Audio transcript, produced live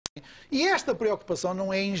E esta preocupação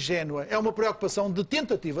não é ingênua, é uma preocupação de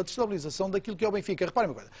tentativa de estabilização daquilo que é o Benfica. Reparem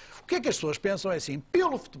uma coisa, o que é que as pessoas pensam é assim,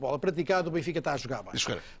 pelo futebol praticado o Benfica está a jogar bem.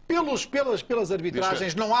 Pelas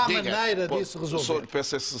arbitragens não há maneira disso resolver. Só lhe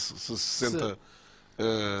peço se senta...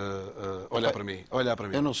 olhar para mim.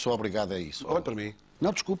 Eu não sou obrigado a isso. Olha para mim.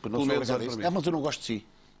 Não, desculpe, não sou obrigado a isso. Mas eu não gosto de si.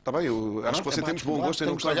 Está bem, eu acho que você tem muito bom gosto e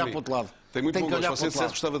não gostava de mim. Tem muito bom gosto. Você dissesse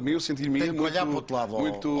que gostava de mim, eu senti-me muito incomodado.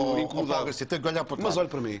 Tem que olhar para o outro lado. Mas olhe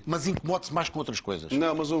para mim. Mas incomode-se mais com outras coisas.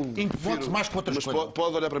 Não, mas eu... Incomode-se mais com outras coisas. Mas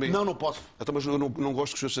pode olhar para mim. Não, não posso. Então, mas eu não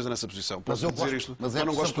gosto que o senhor esteja nessa posição. Posso dizer isto? Mas é a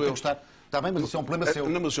posição que eu tenho que estar. Está bem, mas isso é um problema seu.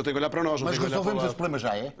 Não, mas o senhor tem que olhar para nós. Mas resolvemos esse problema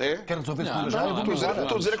já, é? É? Quer resolver esse problema já?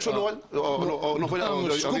 Estou a dizer é que o senhor não olhe. Não vou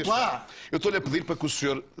olhar. Desculpe lá. Eu estou-lhe a pedir para que o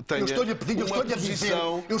senhor tenha... Eu estou-lhe a pedir, eu estou-lhe a dizer...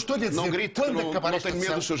 Eu estou-lhe a dizer... Não grite, quando acabar esta sessão... Não tenho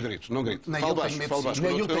medo dos seus gritos. Não grite. Fale baixo.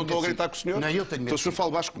 Eu não estou a gritar com o senhor. Nem eu tenho medo. Então o senhor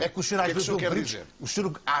fale baixo comigo. É que o senhor às vezes ouve gritos.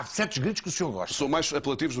 Há certos gritos que o senhor gosta. São mais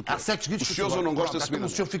apelativos do que eu. Há certos gritos que o senhor não gosta de assumir. O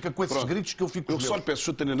senhor fica com esses gritos que eu fico com eu só lhe peço, o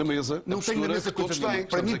senhor tenha na mesa. Não tenho na mesa coisa nenhuma.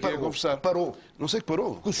 Para mim parou. Não sei que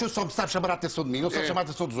parou. Porque o senhor só me sabe chamar a atenção de mim, não sabe chamar a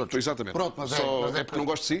atenção dos outros. Exatamente. Pronto, mas é porque não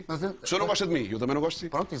gosto de si. O senhor não gosta de mim, eu também não gosto de si.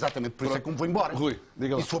 Pronto, exatamente. Por isso é que me vou embora. Rui,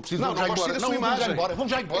 diga lá. E se for preciso, não vamos já embora. Não, vamos já embora.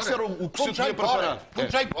 Vamos já embora. Isso era o que o senhor tinha preparado.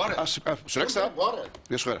 Vamos já embora. O senhor é que sabe.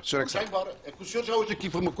 Dias Loureiro, o senhor é que sabe. Vamos já embora. É que o senhor já hoje aqui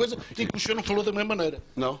foi uma coisa em que o senhor não falou da mesma maneira.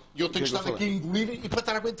 Não. E eu tenho que estar aqui a engolir e para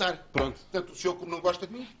estar a aguentar. Pronto. Portanto, o senhor, como não gosta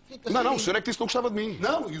de mim, fica assim. Não, o senhor é que disse que não gostava de mim.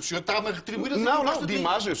 Não, e o senhor está-me a retribuir assim. Não, de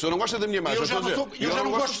imagem. O senhor não gosta da minha imagem. Eu já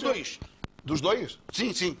não gosto dos dois. Dos dois?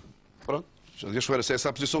 Sim. Pronto. Dias Loureiro, se é essa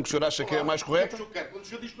a posição que o senhor acha que é a mais correta... Quando o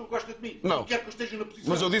senhor diz que não gosta de mim, não quer que eu esteja na posição...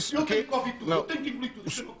 Mas eu disse... Eu tenho que ouvir tudo, eu tenho que engolir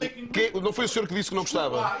tudo. Não foi o senhor que disse que não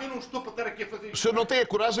gostava? Eu não estou para estar aqui a fazer isto. O senhor não tem a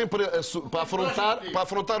coragem para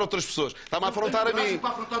afrontar outras pessoas. Está-me a afrontar a mim.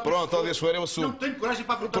 Pronto, ó Dias Loureiro, eu assumo. Não tenho coragem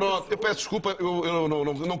para afrontar Pronto, eu peço desculpa, eu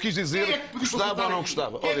não quis dizer que gostava ou não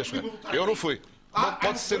gostava. Ó Dias Loureiro, eu não fui.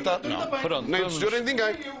 Pode-se sentar. Não, pronto. Nem do senhor nem de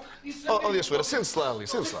ninguém. Ó Dias Loureiro, sente-se lá ali,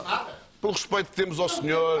 sente-se lá. Pelo respeito que temos ao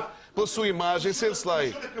senhor, pela sua imagem, sente-se lá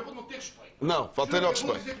aí. O senhor acabou de não ter respeito. Não, falta-lhe ao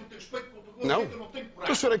respeito. Não?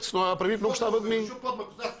 Então o senhor é que se não há para mim que não gostava de mim. O senhor pode-me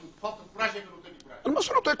acusar de tudo. Falta de coragem que eu não tenho coragem. Mas o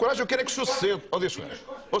senhor não tem coragem, eu quero é que o senhor se sente. Ó Dias Loureiro,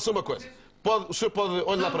 ouça uma coisa. O senhor pode...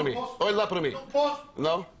 Olhe lá para mim. Olhe lá para mim. Não posso.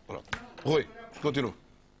 Não? Pronto. Rui, continua.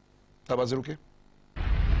 Estava a dizer o quê?